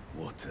ready.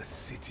 What a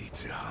city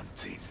to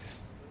hunt in.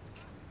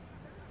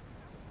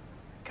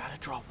 Gotta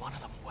draw one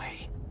of them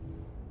away.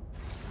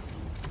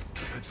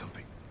 Heard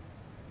something.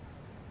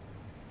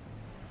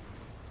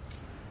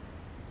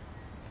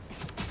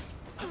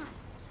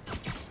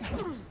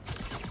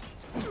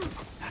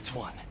 That's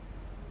one.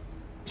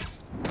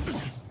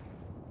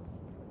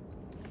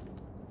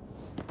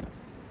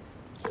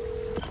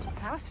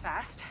 That was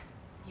fast.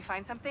 You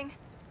find something?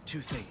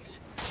 Two things.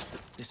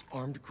 This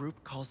armed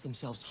group calls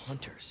themselves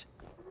Hunters.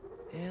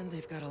 And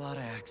they've got a lot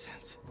of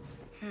accents.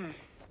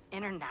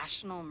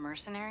 International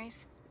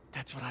mercenaries?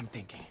 That's what I'm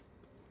thinking.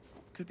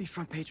 Could be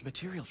front page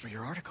material for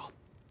your article.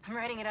 I'm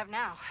writing it up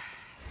now.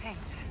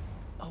 Thanks.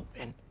 Oh,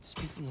 and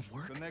speaking of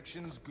work...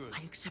 Connection's good.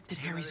 I accepted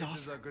Harry's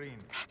offer.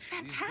 That's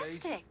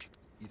fantastic.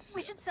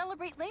 We should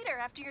celebrate later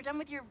after you're done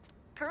with your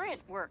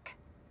current work.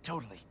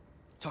 Totally.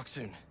 Talk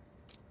soon.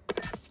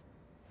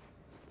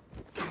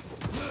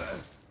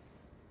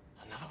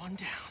 Another one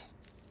down.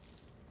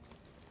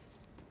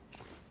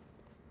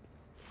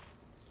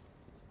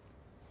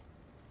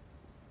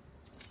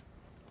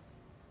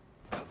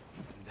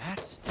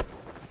 That's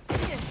a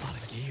lot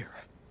of gear.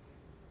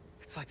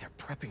 It's like they're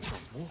prepping for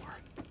war.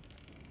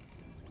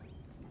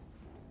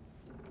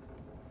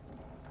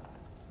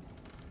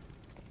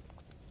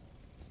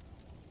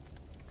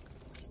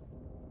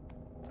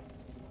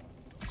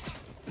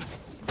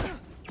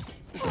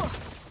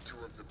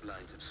 Two of the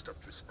blinds have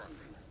stopped responding,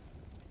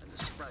 and the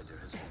spider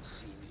has been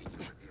seen in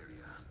your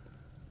area.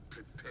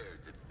 Prepare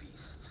the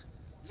beasts.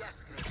 Yes,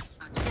 Grace.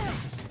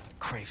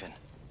 Craven.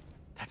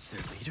 That's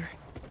their leader?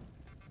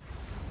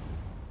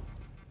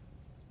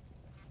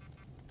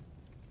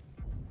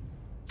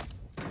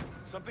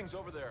 Something's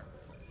over there.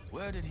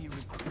 Where did he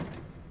recruit?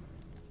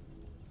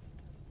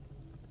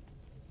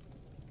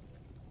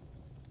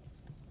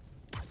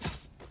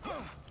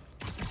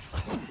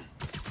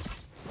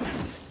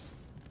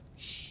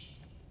 Shh.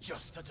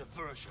 Just a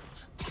diversion.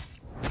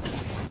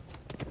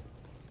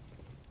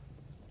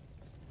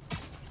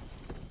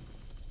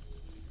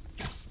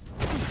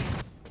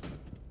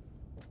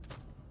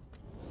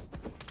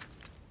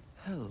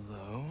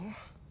 Hello?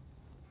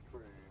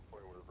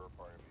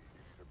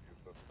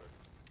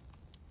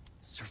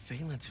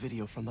 Surveillance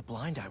video from the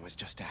blind I was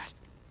just at.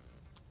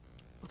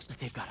 Looks like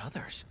they've got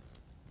others.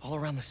 All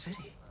around the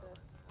city.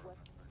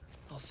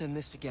 I'll send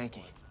this to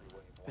Genki.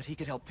 Bet he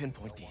could help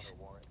pinpoint these.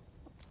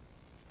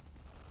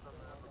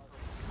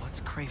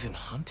 What's Craven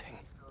hunting?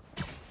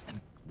 And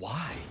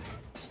why?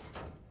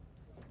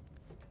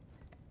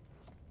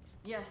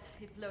 Yes,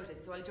 it's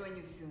loaded, so I'll join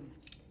you soon.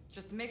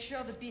 Just make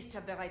sure the beasts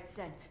have the right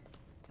scent.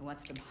 I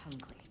want them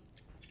hungry.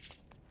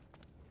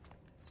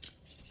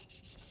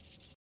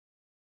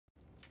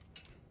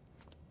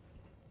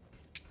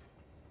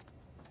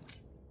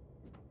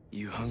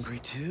 You hungry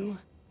too?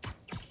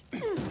 You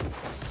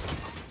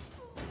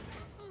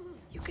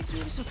could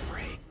use a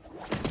break.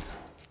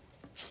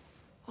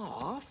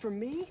 Aw, for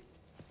me?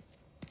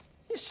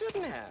 You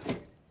shouldn't have.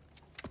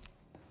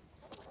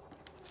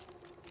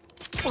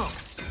 Whoa.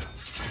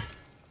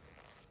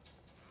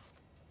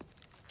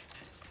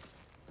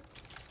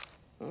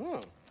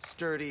 Oh,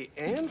 sturdy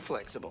and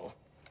flexible.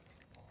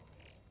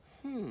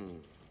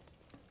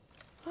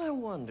 I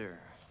wonder.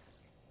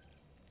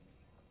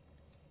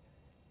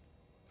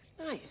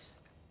 Nice.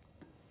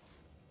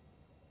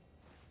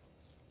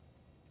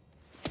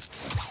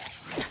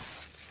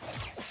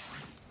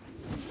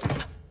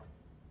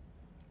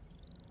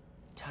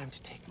 Time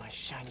to take my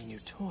shiny new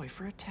toy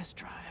for a test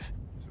drive.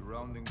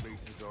 Surrounding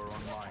bases are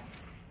online.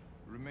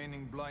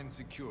 Remaining blind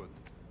secured.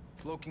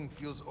 Cloaking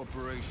fields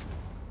operational.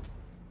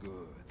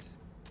 Good.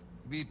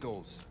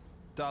 VTOLs.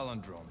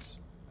 Talon drones.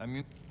 I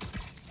mean...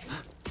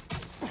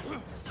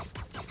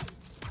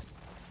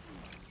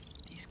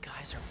 These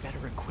guys are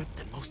better equipped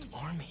than most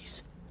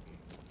armies.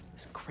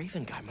 This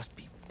Craven guy must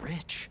be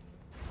rich,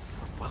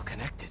 or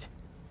well-connected,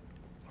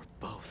 or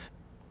both.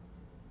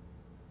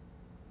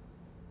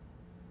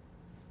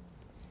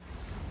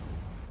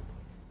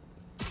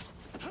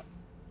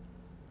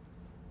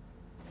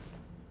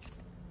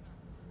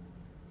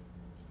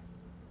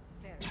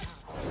 Fair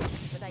enough.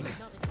 But I did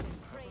not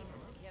expect Craven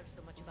to care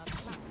so much about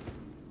clout.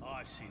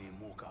 I've seen him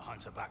walk a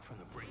hunter back from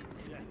the brink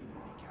of death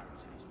when he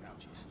carries in his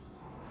pouches.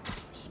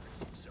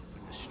 Restrained himself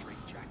with the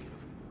straitjacket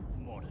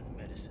of modern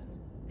medicine.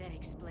 That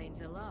explains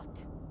a lot.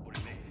 What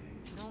do you mean?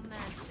 No man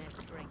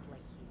has strength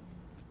like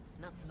his.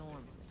 Not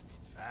normal.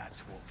 That's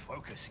what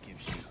focus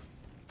gives you.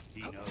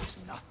 He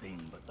knows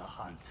nothing but the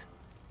hunt.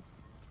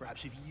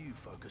 Perhaps if you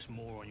focus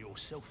more on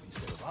yourself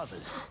instead of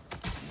others,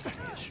 you'd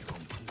be as strong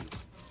too.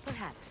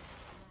 Perhaps.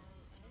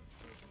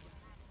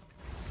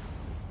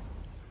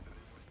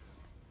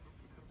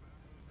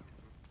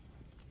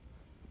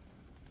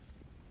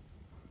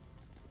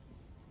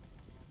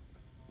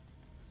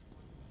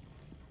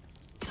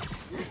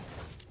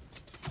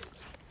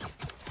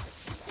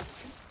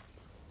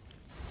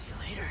 See you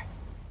later.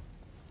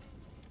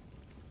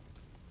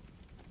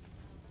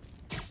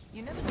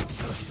 You never know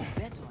what you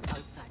bet on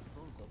outside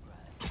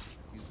Volgograd.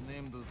 His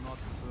name does not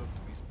deserve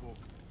to be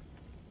spoken.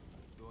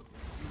 Thought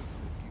his youth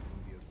would give him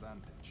the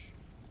advantage.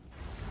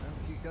 And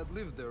he had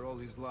lived there all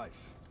his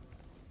life.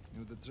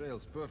 Knew the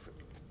trails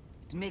perfectly.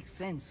 It makes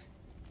sense.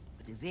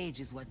 But his age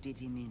is what did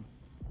him in.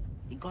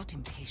 He got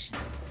impatient.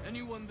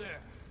 Anyone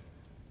there?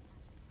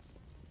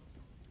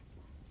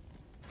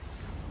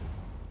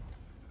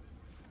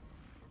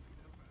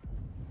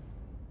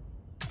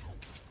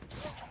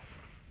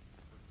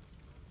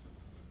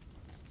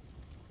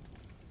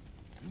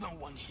 No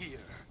one here.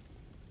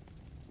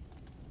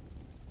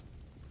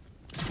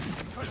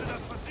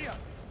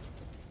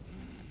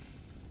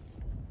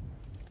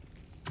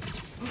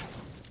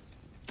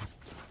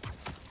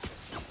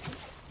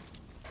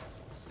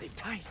 Stay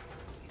tight.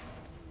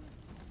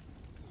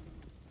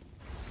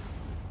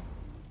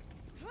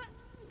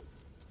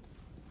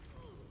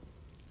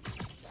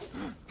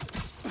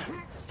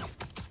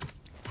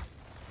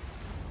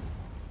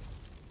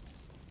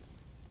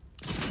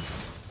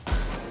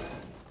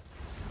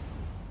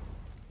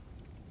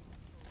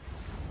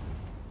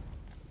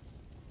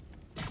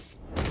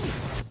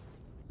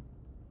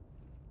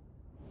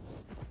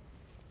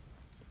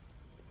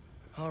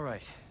 All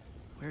right,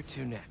 where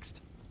to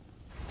next?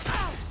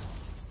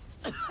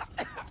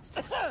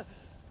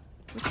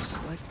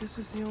 Looks like this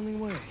is the only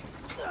way.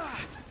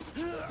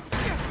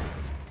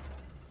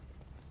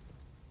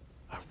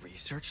 A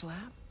research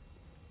lab?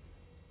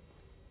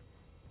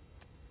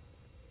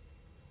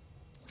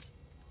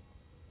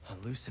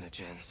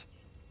 Hallucinogens.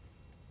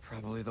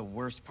 Probably the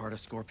worst part of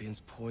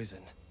Scorpion's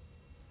poison.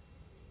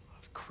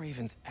 If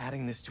Craven's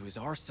adding this to his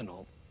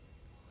arsenal...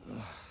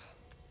 Ugh.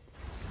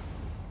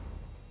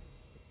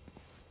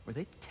 Were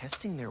they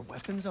testing their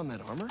weapons on that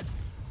armor?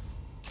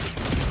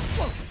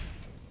 Whoa!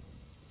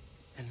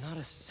 And not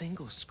a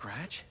single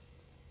scratch?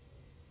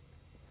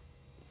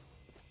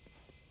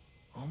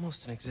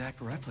 Almost an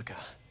exact replica.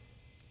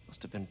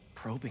 Must have been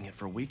probing it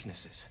for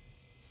weaknesses.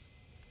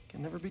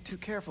 Can never be too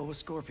careful with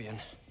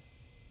Scorpion.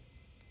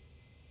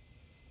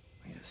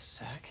 Wait a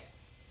sec.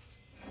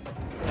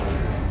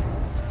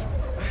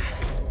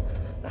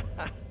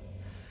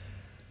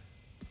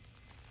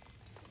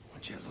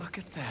 Would you look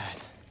at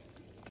that?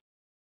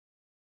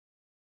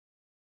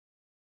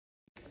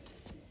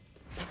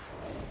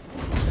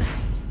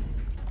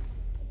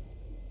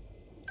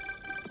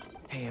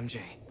 Hey, MJ.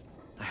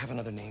 I have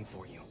another name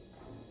for you.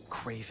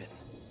 Craven.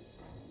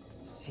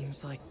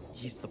 Seems like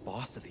he's the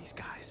boss of these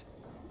guys.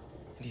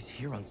 And he's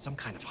here on some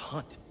kind of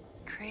hunt.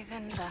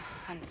 Craven the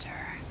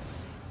Hunter.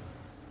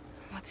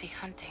 What's he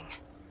hunting?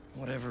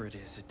 Whatever it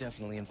is, it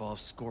definitely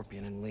involves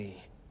Scorpion and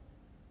Lee.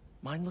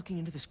 Mind looking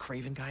into this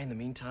Craven guy in the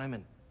meantime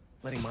and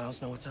letting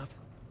Miles know what's up?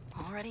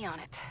 Already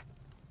on it.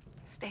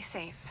 Stay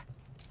safe.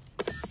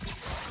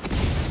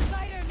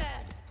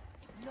 Spider-Man!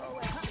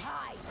 Nowhere to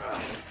hide!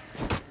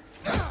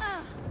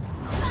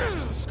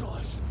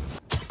 Scars.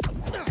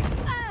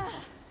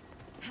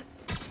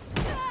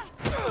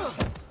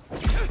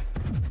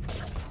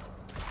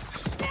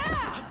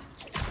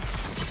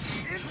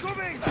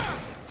 Incoming!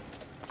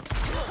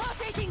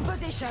 Taking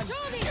position!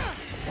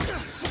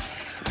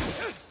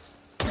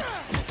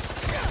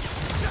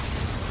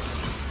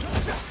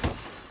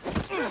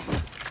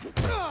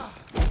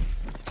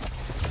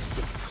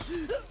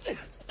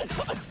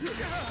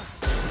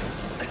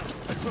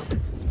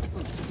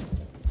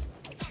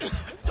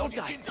 Don't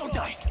die! Don't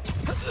die!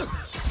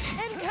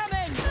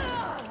 Incoming!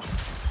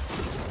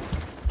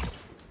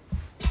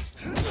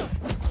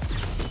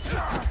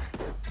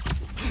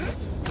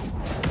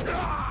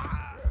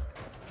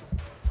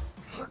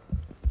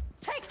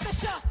 Take the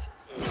shot!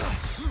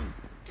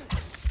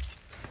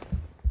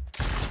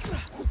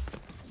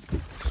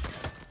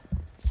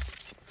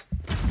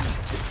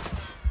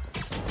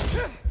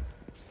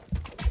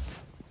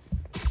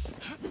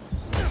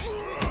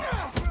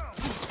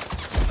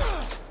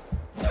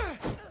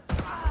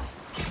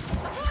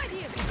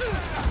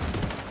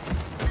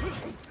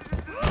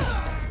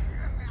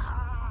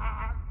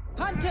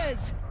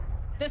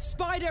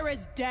 spider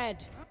is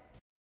dead!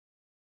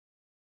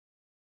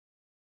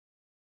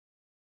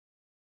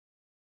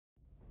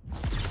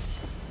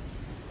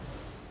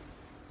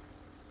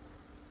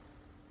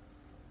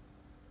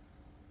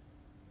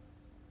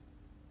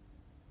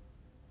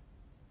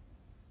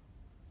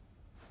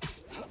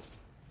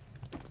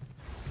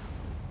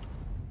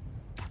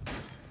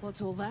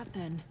 What's all that,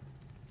 then?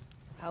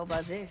 How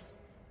about this?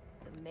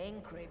 The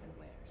main Craven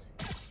wears.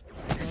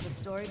 Know the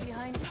story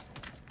behind it?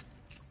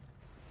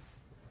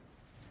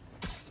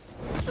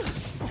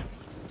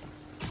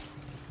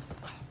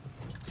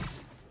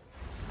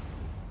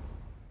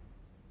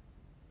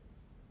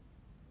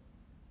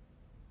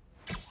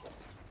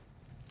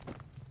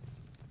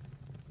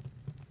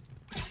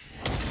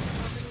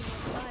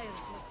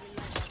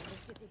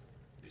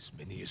 As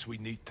many as we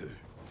need to.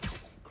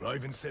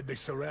 Craven said they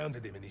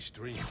surrounded him in his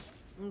dream.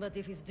 But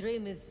if his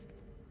dream is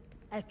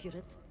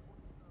accurate,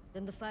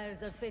 then the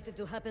fires are fated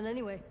to happen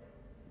anyway.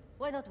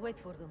 Why not wait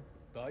for them?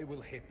 They will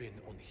happen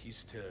on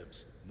his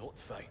terms, not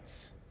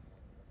fate's.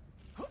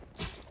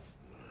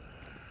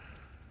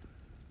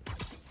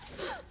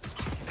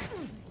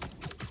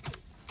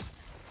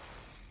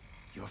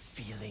 You're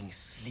feeling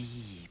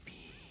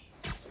sleepy.